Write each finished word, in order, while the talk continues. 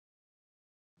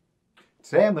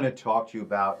Today I'm going to talk to you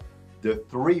about the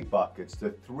three buckets,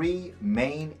 the three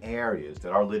main areas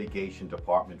that our litigation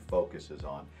department focuses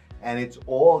on. And it's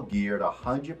all geared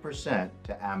 100%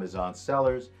 to Amazon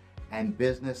sellers and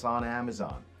business on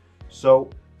Amazon. So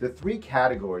the three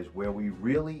categories where we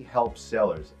really help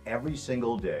sellers every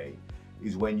single day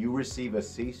is when you receive a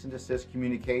cease and desist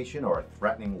communication or a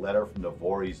threatening letter from the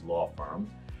Voorhees law firm,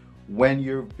 when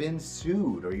you've been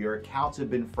sued or your accounts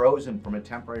have been frozen from a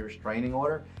temporary restraining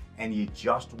order and you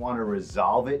just want to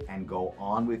resolve it and go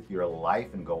on with your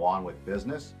life and go on with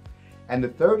business. And the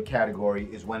third category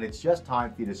is when it's just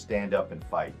time for you to stand up and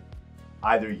fight.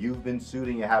 Either you've been sued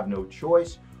and you have no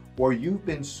choice, or you've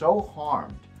been so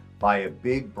harmed by a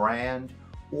big brand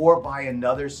or by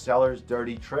another seller's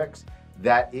dirty tricks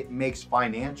that it makes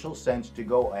financial sense to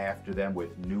go after them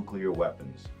with nuclear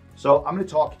weapons. So I'm going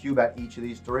to talk to you about each of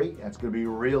these three, and it's going to be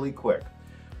really quick.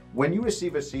 When you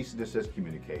receive a cease and desist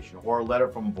communication or a letter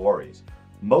from Voorhees,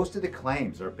 most of the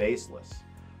claims are baseless.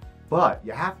 But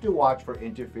you have to watch for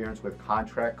interference with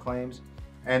contract claims,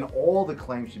 and all the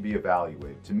claims should be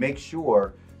evaluated to make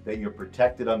sure that you're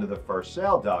protected under the first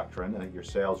sale doctrine and that your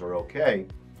sales are okay,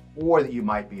 or that you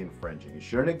might be infringing. You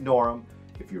shouldn't ignore them.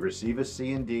 If you receive a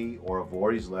C&D or a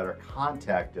Voorhees letter,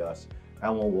 contact us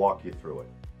and we'll walk you through it.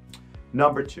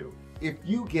 Number two, if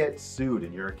you get sued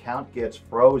and your account gets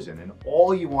frozen and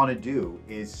all you want to do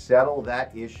is settle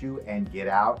that issue and get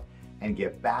out and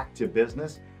get back to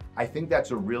business, I think that's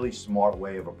a really smart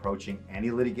way of approaching any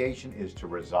litigation, is to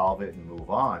resolve it and move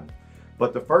on.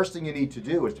 But the first thing you need to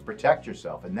do is to protect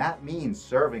yourself, and that means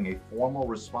serving a formal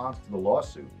response to the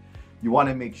lawsuit. You want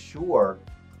to make sure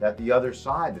that the other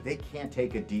side, that they can't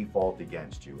take a default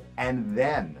against you, and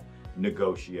then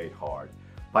negotiate hard.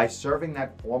 By serving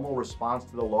that formal response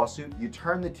to the lawsuit, you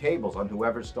turn the tables on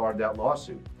whoever started that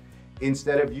lawsuit.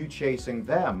 Instead of you chasing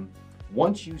them,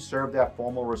 once you serve that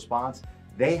formal response,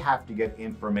 they have to get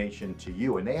information to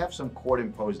you, and they have some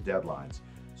court-imposed deadlines.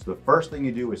 So the first thing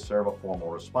you do is serve a formal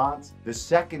response. The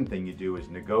second thing you do is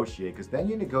negotiate, because then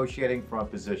you're negotiating from a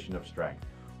position of strength.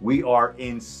 We are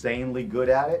insanely good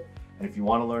at it, and if you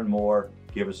want to learn more,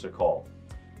 give us a call.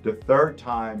 The third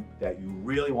time that you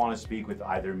really want to speak with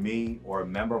either me or a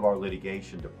member of our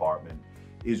litigation department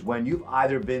is when you've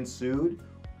either been sued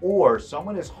or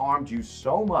someone has harmed you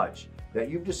so much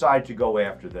that you've decided to go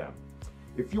after them.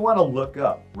 If you want to look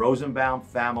up Rosenbaum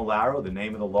Familaro, the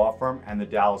name of the law firm, and the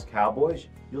Dallas Cowboys,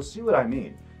 you'll see what I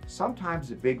mean. Sometimes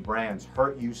the big brands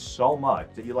hurt you so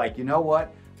much that you're like, you know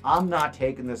what? I'm not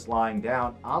taking this lying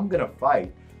down. I'm going to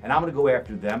fight, and I'm going to go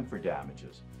after them for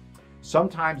damages.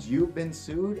 Sometimes you've been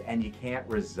sued and you can't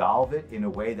resolve it in a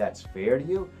way that's fair to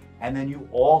you, and then you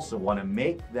also want to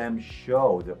make them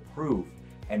show the proof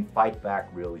and fight back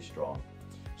really strong.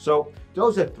 So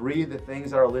those are three of the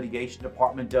things that our litigation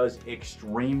department does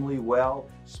extremely well,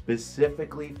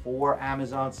 specifically for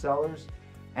Amazon sellers.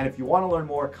 And if you want to learn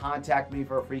more, contact me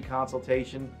for a free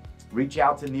consultation. Reach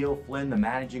out to Neil Flynn, the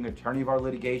managing attorney of our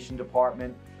litigation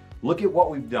department. Look at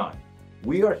what we've done.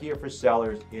 We are here for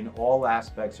sellers in all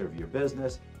aspects of your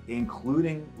business,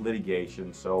 including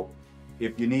litigation. So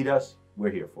if you need us,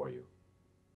 we're here for you.